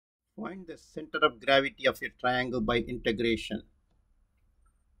Find the center of gravity of a triangle by integration.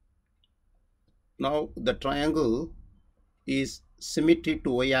 Now the triangle is symmetry to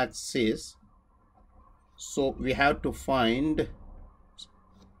y-axis, so we have to find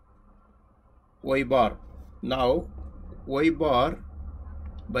y bar. Now y bar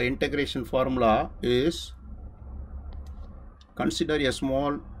by integration formula is, consider a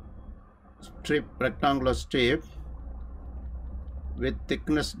small strip, rectangular strip with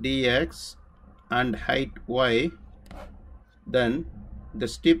thickness dx and height y. Then the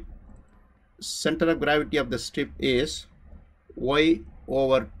strip center of gravity of the strip is y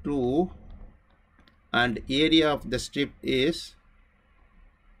over 2 and area of the strip is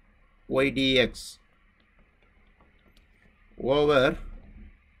y dx over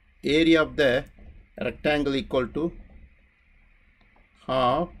area of the rectangle equal to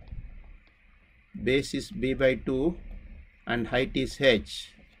half, base is b by 2 and height is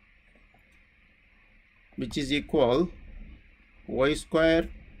h, which is equal y square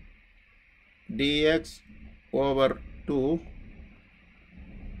dx over 2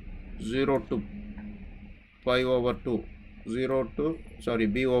 0 to pi over 2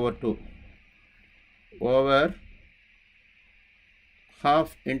 b over 2 over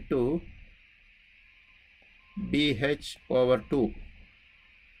half into bh over 2.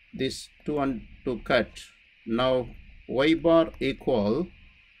 This 2 and 2 cut. Now y bar equal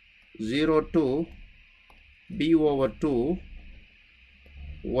 0 to b over 2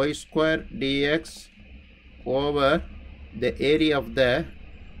 y square dx over the area of the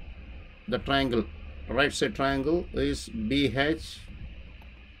triangle. Right side triangle is bh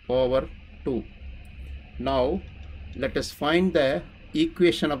over 2. Now let us find the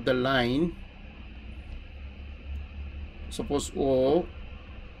equation of the line. Suppose O,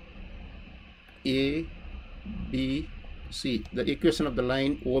 A, B, C. The equation of the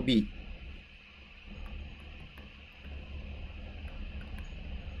line OB.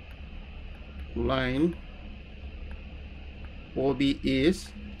 Line OB is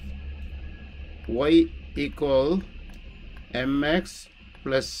y equal mx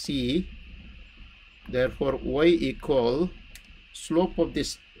plus c. Therefore y equal, slope of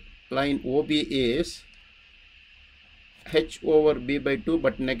this line OB is h over b by 2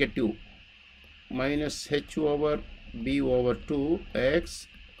 but negative, minus h over b over 2 x.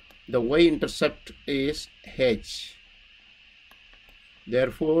 The y-intercept is h.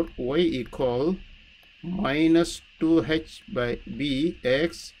 Therefore y equal minus 2h by b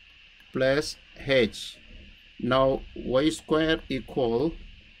x plus h. Now y square equal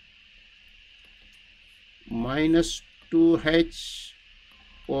minus 2h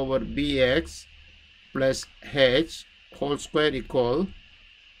over bx plus h whole square equal,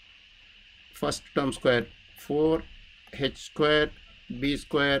 first term square 4h square b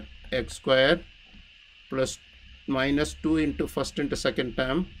square x square plus minus 2 into first into second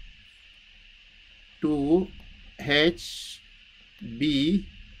term 2h b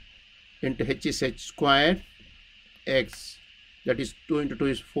into h is h square x, that is 2 into 2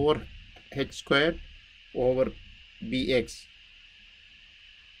 is 4h square over bx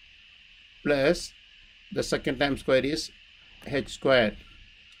plus the second time square is h square.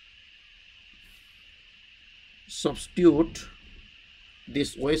 Substitute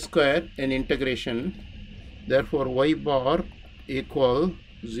this y square in integration. Therefore y bar equal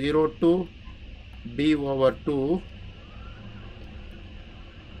 0 to b over 2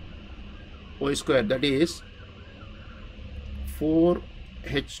 y square, that is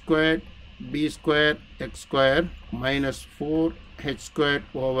 4h squared b square x square minus 4h squared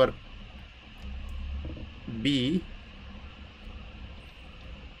over b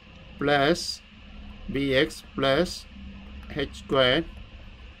plus bx plus h squared,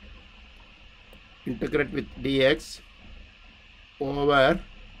 integrate with dx over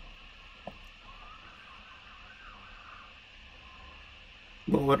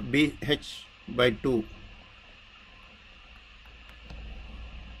bh by 2.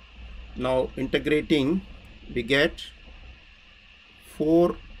 Now integrating we get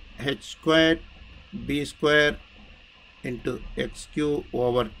 4h squared b square into x cube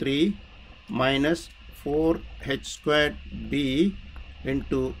over 3 minus 4h squared b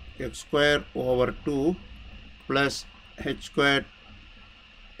into x square over 2 plus h squared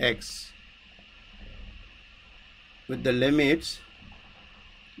x, with the limits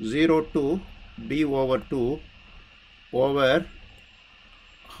 0 to b over 2 over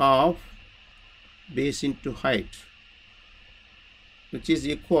half base into height, which is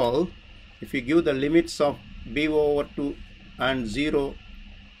equal, if you give the limits of b over 2 and 0,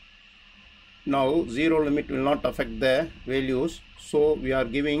 now 0 limit will not affect the values, so we are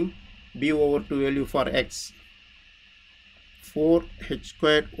giving b over 2 value for x, 4h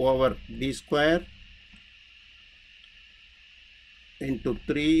squared over b square into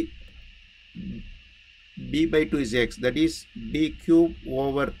 3 b by 2 is x, that is b cube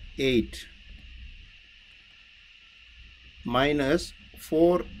over 8 minus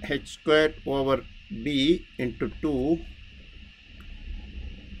 4h squared over b into 2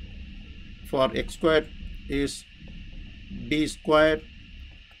 for x squared is b squared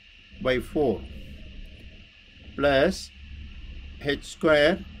by 4 plus h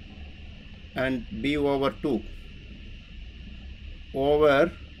square and b over 2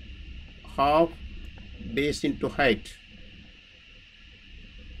 over half base into height.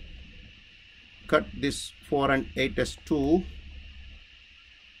 Cut this 4 and 8 as 2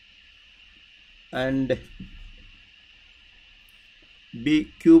 and b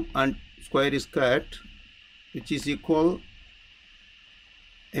cube and square is cut, which is equal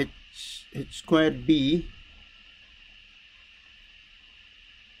h squared b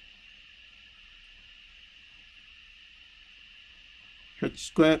h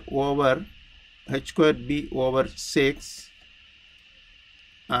square over h squared b over 6,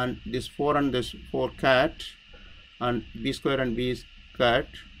 and this 4 and this 4 cut, and b square and b is cut,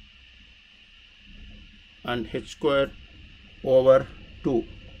 and h squared over 2.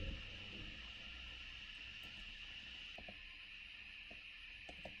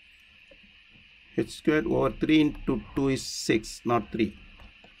 H squared over 3 into 2 is 6, not 3.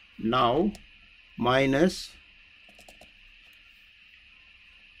 Now minus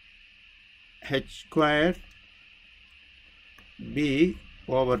h squared b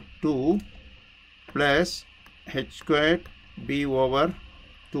over 2 plus h squared b over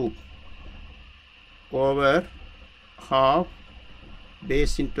 2 over half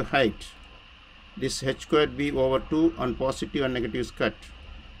base into height. This h squared b over 2 and positive and negative is cut.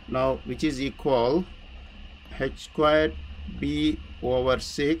 Now which is equal h squared b over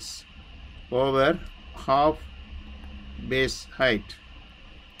 6 over half base height,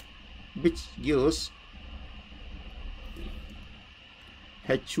 which gives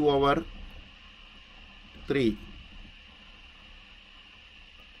h over 3.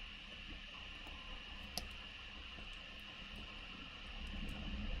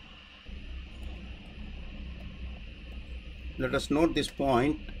 Let us note this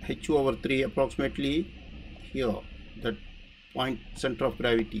point h over 3 approximately here, that point center of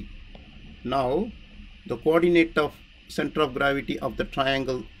gravity. Now the coordinate of center of gravity of the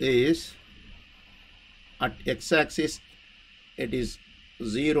triangle is at x-axis it is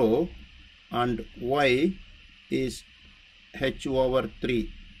 0 and y is h over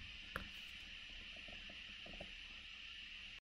 3.